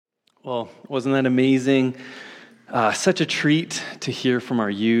Well, wasn't that amazing? Such a treat to hear from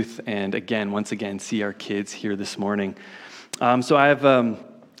our youth and once again, see our kids here this morning. So I have a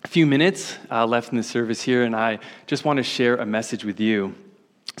few minutes left in the service here, and I just want to share a message with you.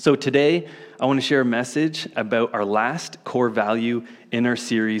 So today, I want to share a message about our last core value in our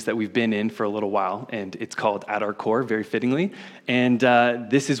series that we've been in for a little while, and it's called At Our Core, very fittingly. And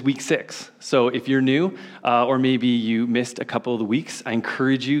this is week 6. So if you're new, or maybe you missed a couple of the weeks, I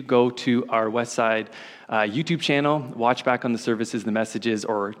encourage you, go to our Westside YouTube channel, watch back on the services, the messages,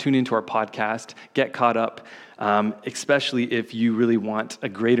 or tune into our podcast, get caught up, especially if you really want a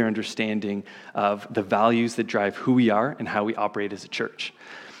greater understanding of the values that drive who we are and how we operate as a church.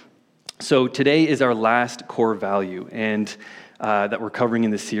 So today is our last core value and that we're covering in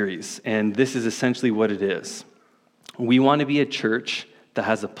the series, and this is essentially what it is. We want to be a church that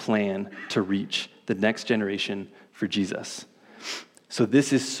has a plan to reach the next generation for Jesus. So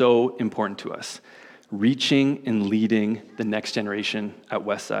this is so important to us, reaching and leading the next generation at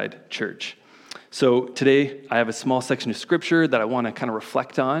Westside Church. So today, I have a small section of scripture that I want to kind of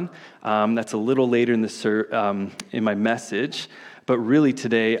reflect on. That's a little later in my message. But really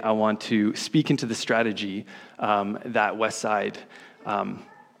today, I want to speak into the strategy that Westside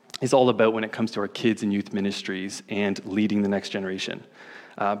is all about when it comes to our kids and youth ministries and leading the next generation.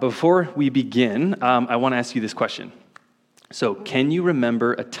 But before we begin, I want to ask you this question. So, can you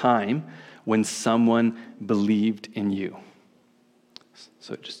remember a time when someone believed in you?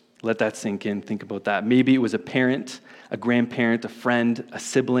 So just let that sink in. Think about that. Maybe it was a parent, a grandparent, a friend, a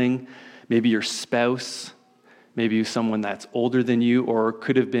sibling, maybe your spouse. Maybe you're someone that's older than you, or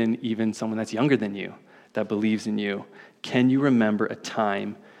could have been even someone that's younger than you that believes in you. Can you remember a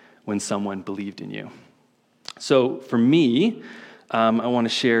time when someone believed in you? So for me, I want to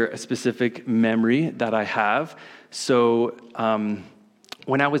share a specific memory that I have. So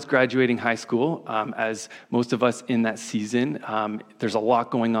when I was graduating high school, as most of us in that season, there's a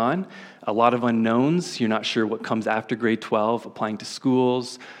lot going on, a lot of unknowns. You're not sure what comes after grade 12, applying to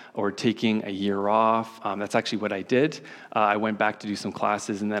schools, or taking a year off. That's actually what I did. I went back to do some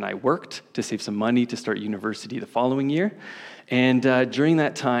classes, and then I worked to save some money to start university the following year. And during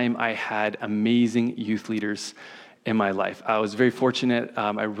that time, I had amazing youth leaders in my life. I was very fortunate.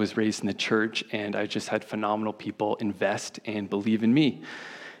 I was raised in the church, and I just had phenomenal people invest and believe in me.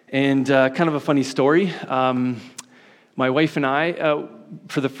 And kind of a funny story. My wife and I,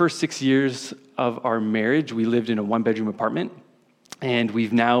 for the first 6 years of our marriage, we lived in a one-bedroom apartment. And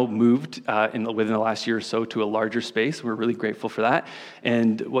we've now moved within the last year or so to a larger space. We're really grateful for that.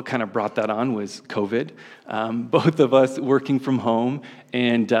 And what kind of brought that on was COVID. Both of us working from home,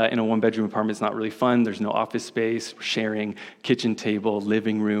 and in a one-bedroom apartment is not really fun. There's no office space. We're sharing kitchen table,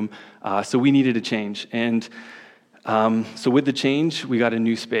 living room. So we needed a change. And so with the change, we got a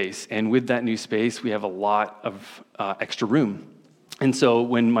new space. And with that new space, we have a lot of extra room. And so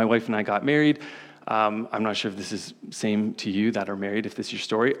when my wife and I got married, I'm not sure if this is same to you that are married, if this is your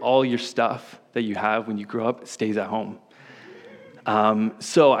story. All your stuff that you have when you grow up stays at home.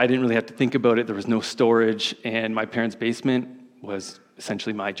 So I didn't really have to think about it. There was no storage, and my parents' basement was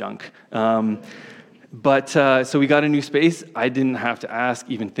essentially my junk. So we got a new space. I didn't have to ask,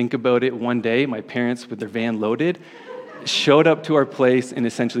 even think about it. One day, my parents, with their van loaded, showed up to our place and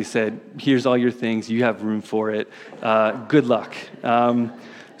essentially said, here's all your things. You have room for it. Good luck.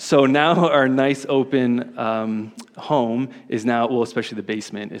 So now our nice open home is now, well, especially the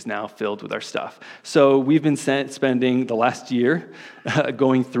basement, is now filled with our stuff. So we've been spending the last year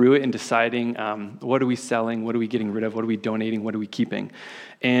going through it and deciding what are we selling, what are we getting rid of, what are we donating, what are we keeping.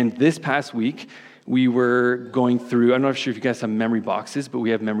 And this past week, we were going through, I'm not sure if you guys have memory boxes, but we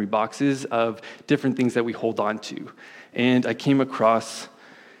have memory boxes of different things that we hold on to. And I came across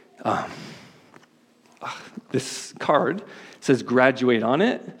this card. It says graduate on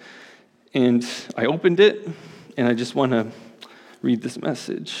it, and I opened it, and I just want to read this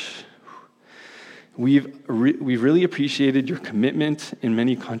message. We've really appreciated your commitment and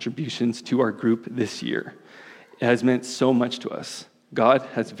many contributions to our group this year. It has meant so much to us. God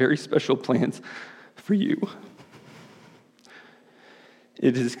has very special plans for you.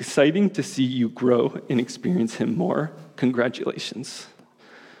 It is exciting to see you grow and experience Him more. Congratulations.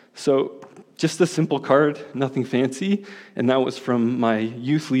 So, just a simple card, nothing fancy, and that was from my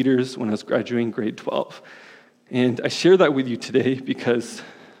youth leaders when I was graduating grade 12. And I share that with you today because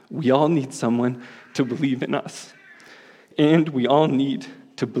we all need someone to believe in us, and we all need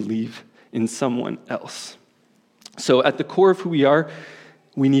to believe in someone else. So at the core of who we are,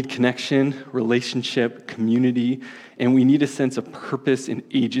 we need connection, relationship, community, and we need a sense of purpose and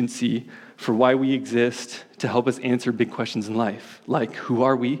agency for why we exist, to help us answer big questions in life, like who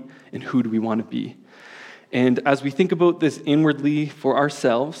are we and who do we want to be? And as we think about this inwardly for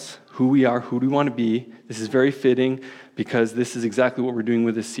ourselves, who we are, who do we want to be, this is very fitting because this is exactly what we're doing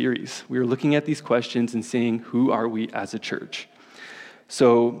with this series. We are looking at these questions and saying, who are we as a church?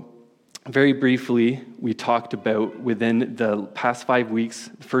 So very briefly, we talked about within the past 5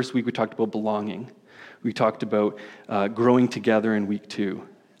 weeks, the first week we talked about belonging. We talked about growing together in week 2.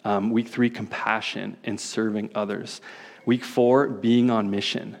 Week 3, compassion and serving others. Week 4, being on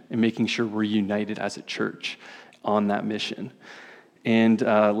mission and making sure we're united as a church on that mission. And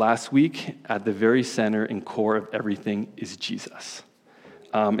last week, at the very center and core of everything is Jesus.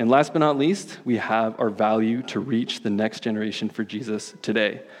 And last but not least, we have our value to reach the next generation for Jesus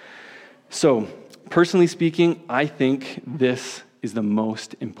today. So, personally speaking, I think this is the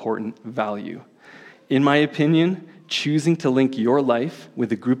most important value. In my opinion, choosing to link your life with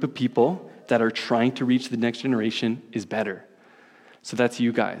a group of people that are trying to reach the next generation is better. So that's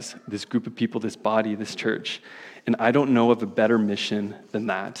you guys, this group of people, this body, this church. And I don't know of a better mission than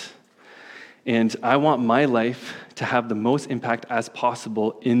that. And I want my life to have the most impact as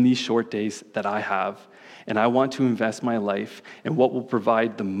possible in these short days that I have. And I want to invest my life in what will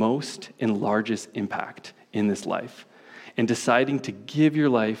provide the most and largest impact in this life. And deciding to give your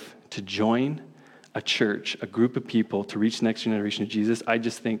life to join a church, a group of people to reach the next generation of Jesus, I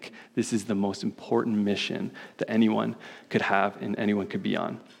just think this is the most important mission that anyone could have and anyone could be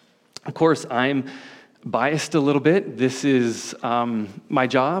on. Of course, I'm biased a little bit. This is my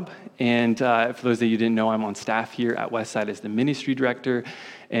job, and for those of you who didn't know, I'm on staff here at Westside as the ministry director,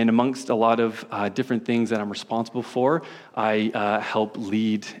 and amongst a lot of different things that I'm responsible for, I help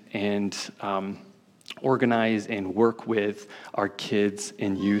lead and organize and work with our kids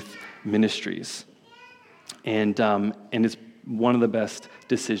and youth ministries. And it's one of the best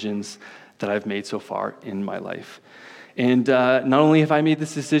decisions that I've made so far in my life. And not only have I made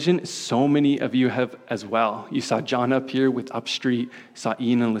this decision, so many of you have as well. You saw John up here with Upstreet, saw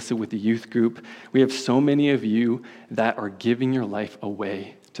Ian and Alyssa with the youth group. We have so many of you that are giving your life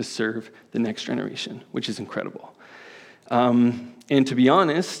away to serve the next generation, which is incredible. And to be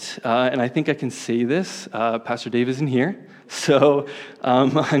honest, and I think I can say this, Pastor Dave isn't here, so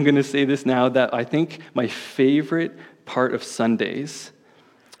I'm going to say this now, that I think my favorite part of Sundays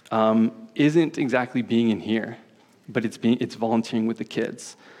isn't exactly being in here, but it's volunteering with the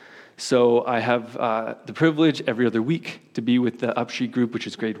kids. So I have the privilege every other week to be with the Upstreet group, which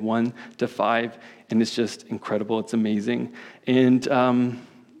is grade 1 to 5, and it's just incredible. It's amazing. And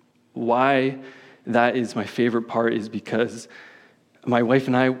why that is my favorite part is because my wife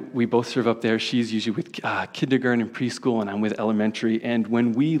and I, we both serve up there. She's usually with kindergarten and preschool, and I'm with elementary. And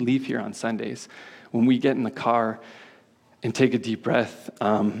when we leave here on Sundays, when we get in the car and take a deep breath,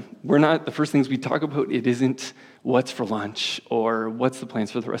 we're not, the first things we talk about, it isn't what's for lunch or what's the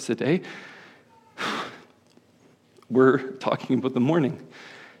plans for the rest of the day. We're talking about the morning.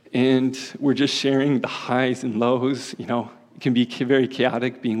 And we're just sharing the highs and lows. You know, it can be very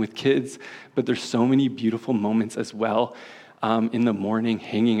chaotic being with kids, but there's so many beautiful moments as well. In the morning,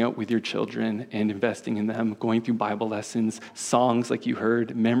 hanging out with your children and investing in them, going through Bible lessons, songs like you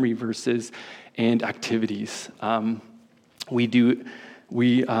heard, memory verses, and activities. We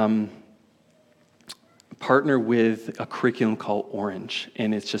partner with a curriculum called Orange,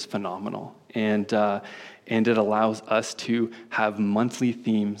 and it's just phenomenal. And it allows us to have monthly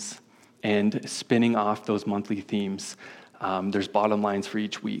themes, and spinning off those monthly themes, there's bottom lines for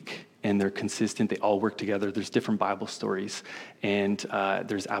each week. And they're consistent, they all work together. There's different Bible stories, and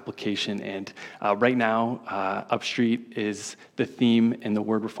there's application. And right now, Upstreet is the theme, and the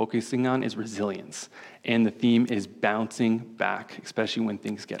word we're focusing on is resilience. And the theme is bouncing back, especially when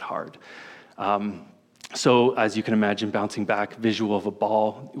things get hard. So as you can imagine, bouncing back, visual of a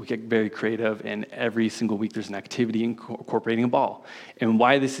ball, we get very creative, and every single week there's an activity incorporating a ball. And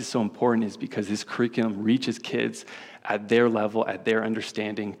why this is so important is because this curriculum reaches kids at their level, at their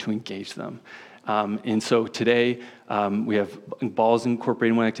understanding, to engage them. And so today, we have balls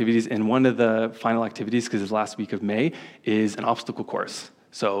incorporating one activities, and one of the final activities, because it's last week of May, is an obstacle course.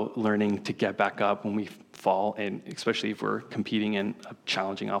 So learning to get back up when we fall, and especially if we're competing in a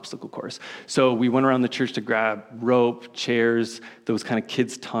challenging obstacle course. So we went around the church to grab rope, chairs, those kind of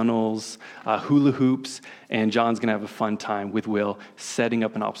kids' tunnels, hula hoops, and John's going to have a fun time with Will setting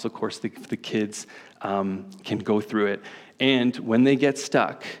up an obstacle course that the kids can go through it. And when they get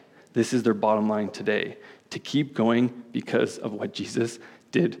stuck, this is their bottom line today, to keep going because of what Jesus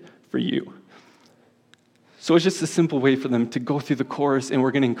did for you. So it's just a simple way for them to go through the course, and we're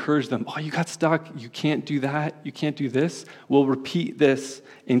going to encourage them. Oh, you got stuck. You can't do that. You can't do this. We'll repeat this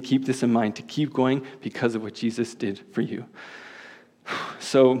and keep this in mind to keep going because of what Jesus did for you.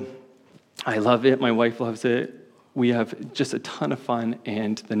 So I love it. My wife loves it. We have just a ton of fun,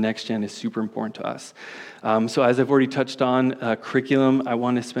 and the next gen is super important to us. So as I've already touched on, curriculum, I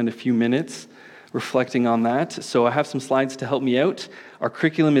want to spend a few minutes reflecting on that. So I have some slides to help me out. Our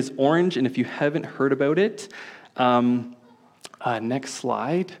curriculum is orange, and if you haven't heard about it, next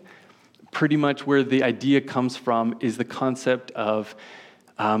slide, pretty much where the idea comes from is the concept of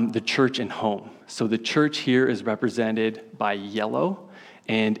the church and home. So the church here is represented by yellow,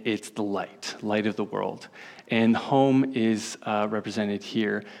 and it's the light of the world. And home is represented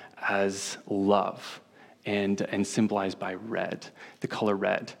here as love and symbolized by red, the color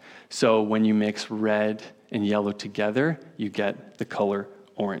red. So when you mix red and yellow together, you get the color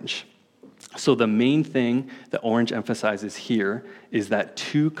orange. So the main thing that orange emphasizes here is that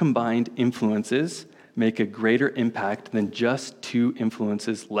two combined influences make a greater impact than just two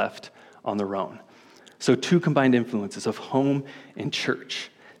influences left on their own. So two combined influences of home and church,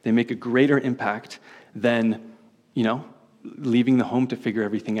 they make a greater impact than, leaving the home to figure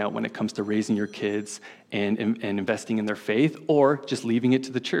everything out when it comes to raising your kids and investing in their faith, or just leaving it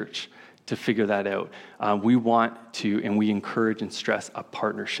to the church to figure that out. We want to, and we encourage and stress a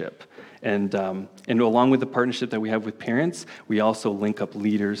partnership. And along with the partnership that we have with parents, we also link up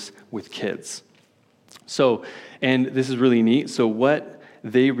leaders with kids. So, and this is really neat. So what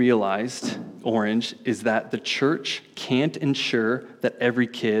they realized, Orange, is that the church can't ensure that every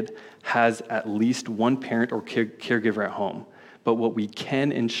kid has at least one parent or caregiver at home. But what we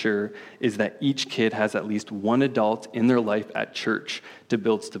can ensure is that each kid has at least one adult in their life at church to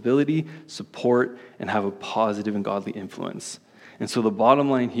build stability, support, and have a positive and godly influence. And so the bottom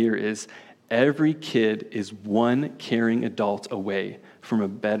line here is every kid is one caring adult away from a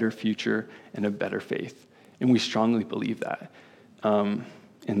better future and a better faith. And we strongly believe that. And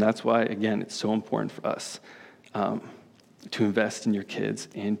that's why, again, it's so important for us to invest in your kids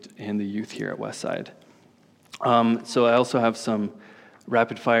and the youth here at Westside. So I also have some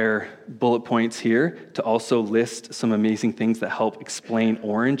rapid-fire bullet points here to also list some amazing things that help explain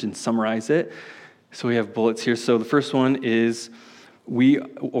Orange and summarize it. So we have bullets here. So the first one is, we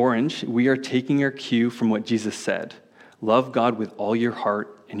are taking our cue from what Jesus said. Love God with all your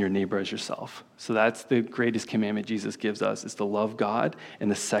heart and your neighbor as yourself. So that's the greatest commandment Jesus gives us, is to love God.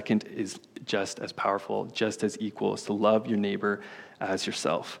 And the second is just as powerful, just as equal, is to love your neighbor as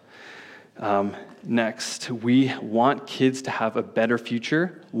yourself. Next, we want kids to have a better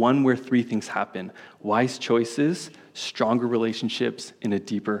future, one where three things happen: wise choices, stronger relationships, and a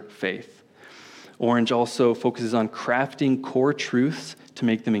deeper faith. Orange also focuses on crafting core truths to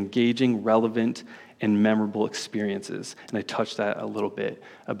make them engaging, relevant, and memorable experiences. And I touched that a little bit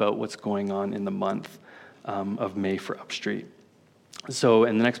about what's going on in the month of May for Upstreet. So,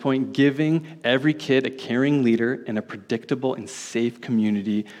 and the next point, giving every kid a caring leader in a predictable and safe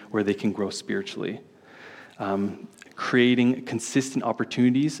community where they can grow spiritually. Creating consistent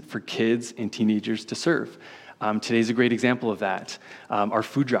opportunities for kids and teenagers to serve. Today's a great example of that. Our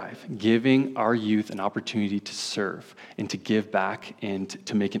food drive, giving our youth an opportunity to serve and to give back and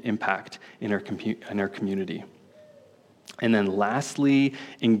to make an impact in our community. And then lastly,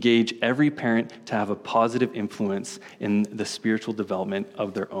 engage every parent to have a positive influence in the spiritual development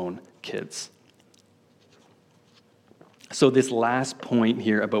of their own kids. So this last point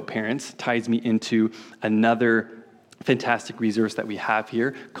here about parents ties me into another fantastic resource that we have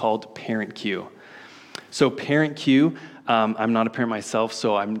here called Parent Cue. So Parent Cue, I'm not a parent myself,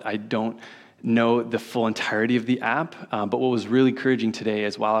 so I don't know the full entirety of the app, but what was really encouraging today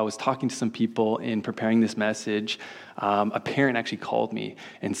is while I was talking to some people in preparing this message, a parent actually called me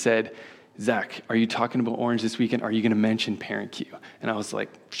and said, "Zach, are you talking about Orange this weekend? Are you going to mention Parent Cue?" And I was like,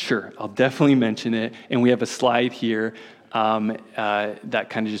 "Sure, I'll definitely mention it." And we have a slide here that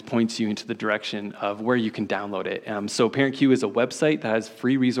kind of just points you into the direction of where you can download it. So Parent Cue is a website that has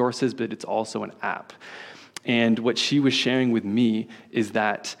free resources, but it's also an app. And what she was sharing with me is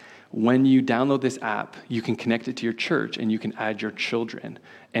that when you download this app, you can connect it to your church and you can add your children.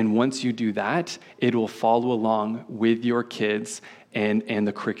 And once you do that, it will follow along with your kids and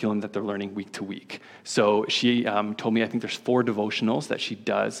the curriculum that they're learning week to week. So she told me, I think there's 4 devotionals that she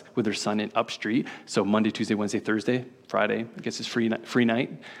does with her son in Upstreet. So Monday, Tuesday, Wednesday, Thursday, Friday, I guess it's free night.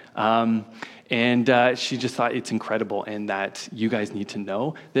 And she just thought it's incredible and that you guys need to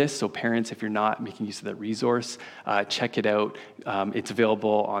know this. So parents, if you're not making use of that resource, check it out. It's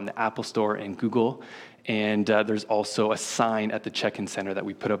available on the Apple Store and Google. And there's also a sign at the check-in center that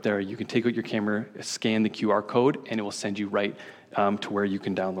we put up there. You can take out your camera, scan the QR code, and it will send you right to where you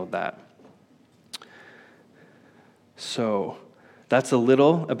can download that. So that's a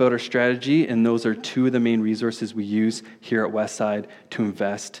little about our strategy, and those are two of the main resources we use here at Westside to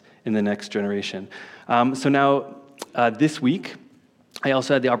invest in the next generation. So now, this week, I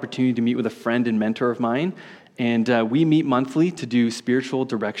also had the opportunity to meet with a friend and mentor of mine, and we meet monthly to do spiritual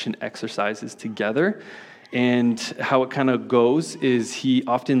direction exercises together. And how it kind of goes is he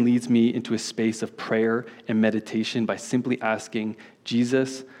often leads me into a space of prayer and meditation by simply asking,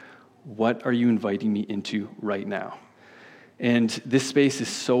 Jesus, what are you inviting me into right now? And this space is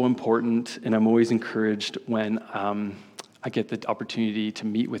so important, and I'm always encouraged when I get the opportunity to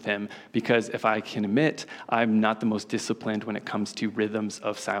meet with him, because if I can admit, I'm not the most disciplined when it comes to rhythms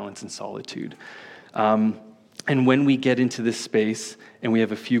of silence and solitude. And when we get into this space and we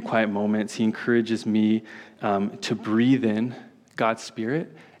have a few quiet moments, he encourages me to breathe in God's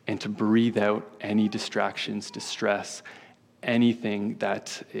Spirit and to breathe out any distractions, distress, anything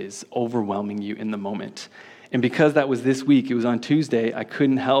that is overwhelming you in the moment. And because that was this week, it was on Tuesday, I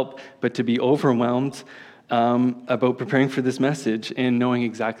couldn't help but to be overwhelmed about preparing for this message and knowing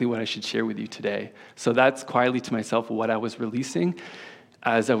exactly what I should share with you today. So that's quietly to myself what I was releasing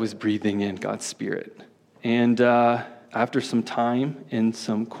as I was breathing in God's Spirit. And after some time and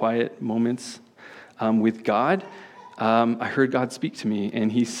some quiet moments with God, I heard God speak to me,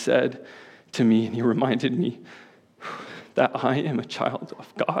 and he said to me, and he reminded me that I am a child of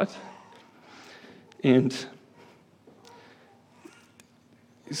God. And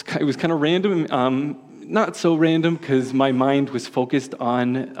it was kind of random, not so random, because my mind was focused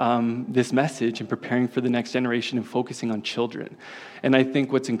on this message and preparing for the next generation and focusing on children. And I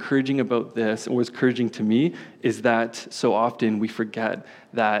think what's encouraging about this, and what's encouraging to me, is that so often we forget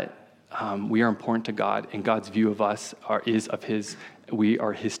that we are important to God, and God's view of us we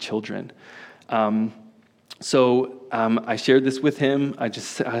are his children. So I shared this with him. I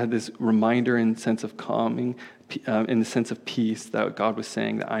had this reminder and sense of calming, in the sense of peace, that God was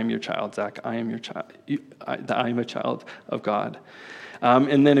saying that I am your child, Zach. I am your child. That I am a child of God.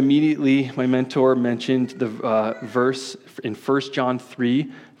 And then immediately, my mentor mentioned the verse in 1 John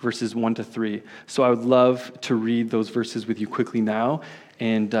 3, verses 1-3. So I would love to read those verses with you quickly now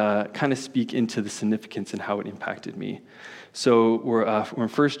and kind of speak into the significance and how it impacted me. So we're in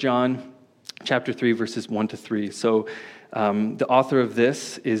 1 John chapter 3, verses 1-3. So the author of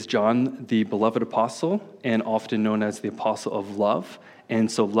this is John, the beloved apostle, and often known as the apostle of love.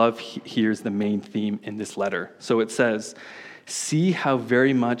 And so love here is the main theme in this letter. So it says, "See how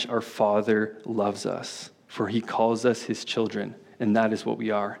very much our Father loves us, for he calls us his children, and that is what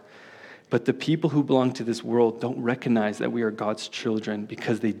we are. But the people who belong to this world don't recognize that we are God's children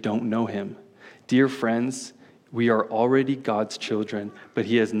because they don't know him. Dear friends, we are already God's children, but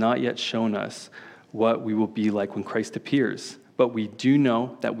he has not yet shown us what we will be like when Christ appears. But we do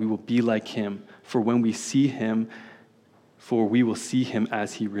know that we will be like him, for we will see him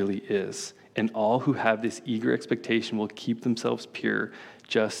as he really is. And all who have this eager expectation will keep themselves pure,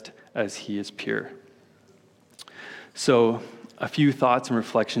 just as he is pure." So a few thoughts and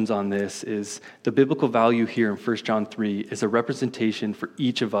reflections on this is the biblical value here in 1 John 3 is a representation for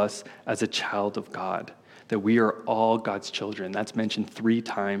each of us as a child of God, that we are all God's children. That's mentioned 3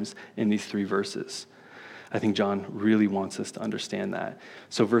 times in these 3 verses. I think John really wants us to understand that.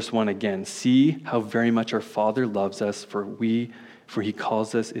 So verse 1 again, "See how very much our Father loves us, for he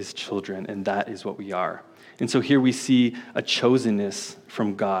calls us his children, and that is what we are." And so here we see a chosenness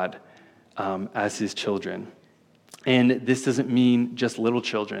from God as his children. And this doesn't mean just little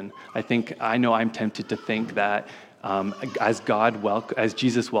children. I know I'm tempted to think that as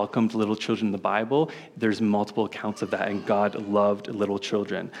Jesus welcomed little children in the Bible, there's multiple accounts of that, and God loved little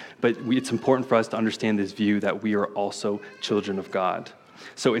children. But it's important for us to understand this view that we are also children of God.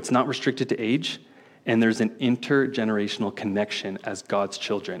 So it's not restricted to age, and there's an intergenerational connection as God's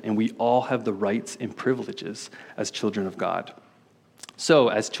children, and we all have the rights and privileges as children of God. So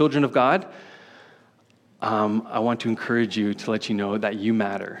as children of God, I want to encourage you to let you know that you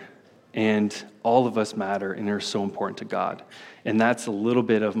matter, and all of us matter and are so important to God. And that's a little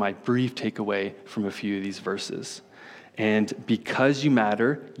bit of my brief takeaway from a few of these verses. And because you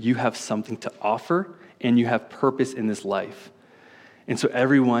matter, you have something to offer, and you have purpose in this life. And so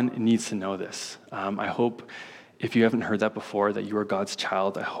everyone needs to know this. I hope, if you haven't heard that before, that you are God's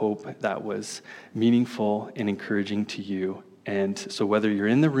child. I hope that was meaningful and encouraging to you. And so whether you're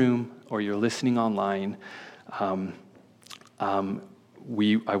in the room or you're listening online, I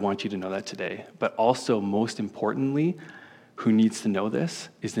want you to know that today. But also, most importantly, who needs to know this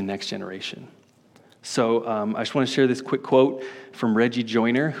is the next generation. So I just want to share this quick quote from Reggie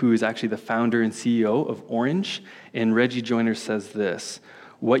Joiner, who is actually the founder and CEO of Orange. And Reggie Joiner says this: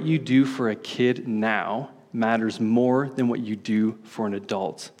 "What you do for a kid now matters more than what you do for an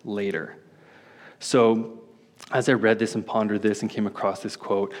adult later." So as I read this and pondered this and came across this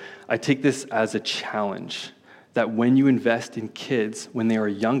quote, I take this as a challenge that when you invest in kids when they are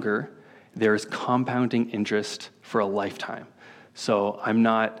younger, there is compounding interest for a lifetime. So I'm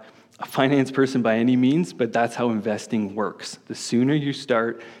not a finance person by any means, but that's how investing works. The sooner you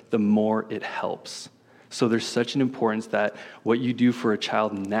start, the more it helps. So there's such an importance that what you do for a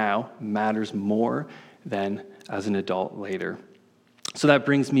child now matters more than as an adult later. So that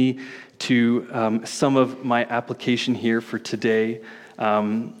brings me to some of my application here for today.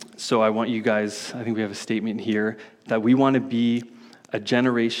 So I want you guys, I think we have a statement here, that we want to be a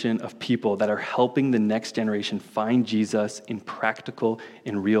generation of people that are helping the next generation find Jesus in practical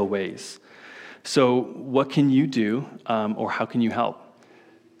and real ways. So what can you do, or how can you help?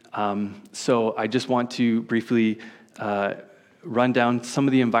 So I just want to briefly run down some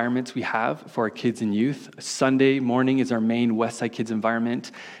of the environments we have for our kids and youth. Sunday morning is our main Westside Kids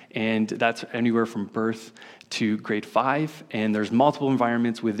environment, and that's anywhere from birth to grade 5, and there's multiple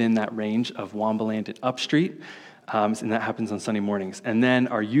environments within that range of Wombaland and Upstreet. And that happens on Sunday mornings. And then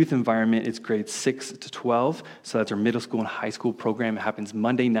our youth environment is grades 6 to 12. So that's our middle school and high school program. It happens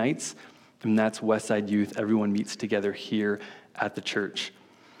Monday nights, and that's Westside Youth. Everyone meets together here at the church.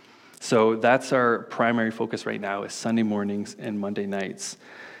 So that's our primary focus right now, is Sunday mornings and Monday nights.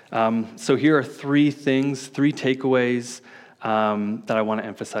 So here are three takeaways that I want to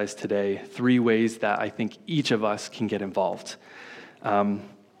emphasize today. 3 ways that I think each of us can get involved.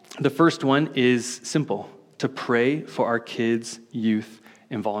 The first one is simple: to pray for our kids, youth,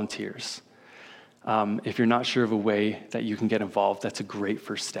 and volunteers. If you're not sure of a way that you can get involved, that's a great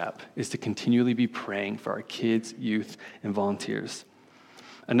first step, is to continually be praying for our kids, youth, and volunteers.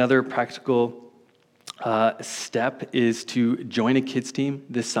 Another practical step is to join a kids team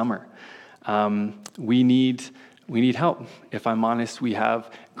this summer. We need help. If I'm honest, we have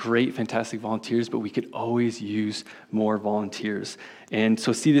great, fantastic volunteers, but we could always use more volunteers. And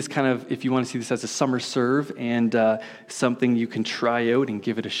so see this kind of, if you want to see this as a summer serve and something you can try out and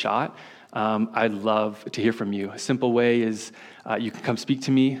give it a shot, I'd love to hear from you. A simple way is you can come speak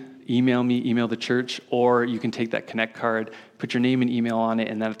to me, email the church, or you can take that Connect card, put your name and email on it,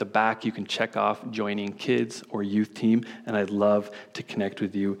 and then at the back you can check off joining kids or youth team, and I'd love to connect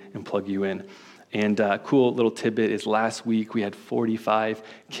with you and plug you in. And a cool little tidbit is last week we had 45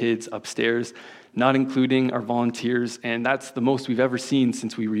 kids upstairs, not including our volunteers, and that's the most we've ever seen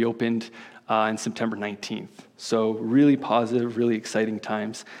since we reopened on September 19th. So really positive, really exciting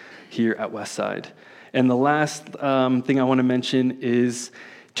times here at Westside. And the last thing I want to mention is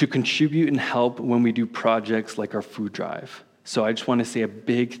to contribute and help when we do projects like our food drive. So I just want to say a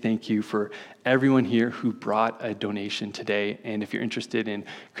big thank you for everyone here who brought a donation today. And if you're interested in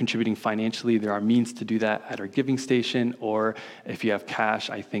contributing financially, there are means to do that at our giving station, or if you have cash,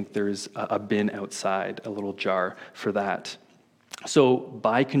 I think there's a bin outside, a little jar for that. So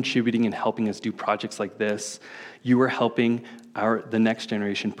by contributing and helping us do projects like this, you are helping the next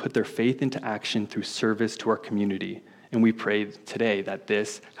generation put their faith into action through service to our community. And we pray today that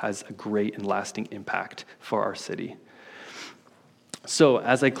this has a great and lasting impact for our city. So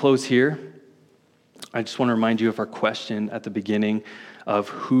as I close here, I just want to remind you of our question at the beginning of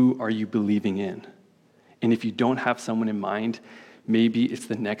who are you believing in? And if you don't have someone in mind, maybe it's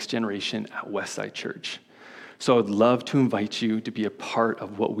the next generation at Westside Church. So I'd love to invite you to be a part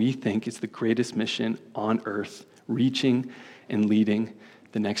of what we think is the greatest mission on earth, reaching and leading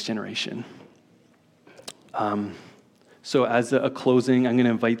the next generation. So as a closing, I'm going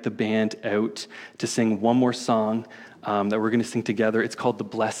to invite the band out to sing one more song that we're going to sing together. It's called The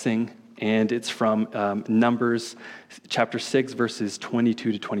Blessing, and it's from Numbers chapter 6, verses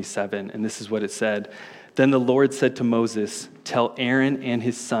 22 to 27. And this is what it said. Then the Lord said to Moses, "Tell Aaron and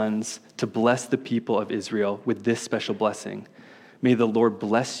his sons to bless the people of Israel with this special blessing. May the Lord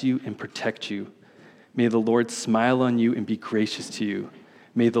bless you and protect you. May the Lord smile on you and be gracious to you.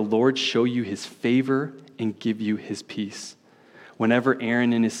 May the Lord show you his favor and give you his peace. Whenever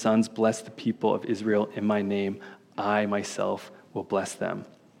Aaron and his sons bless the people of Israel in my name, I myself will bless them."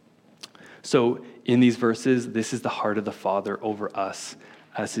 So in these verses, this is the heart of the Father over us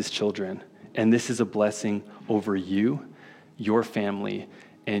as his children. And this is a blessing over you, your family,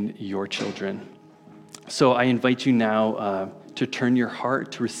 and your children. So I invite you now to turn your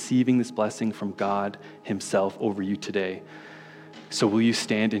heart to receiving this blessing from God himself over you today. So will you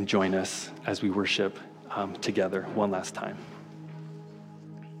stand and join us as we worship together one last time?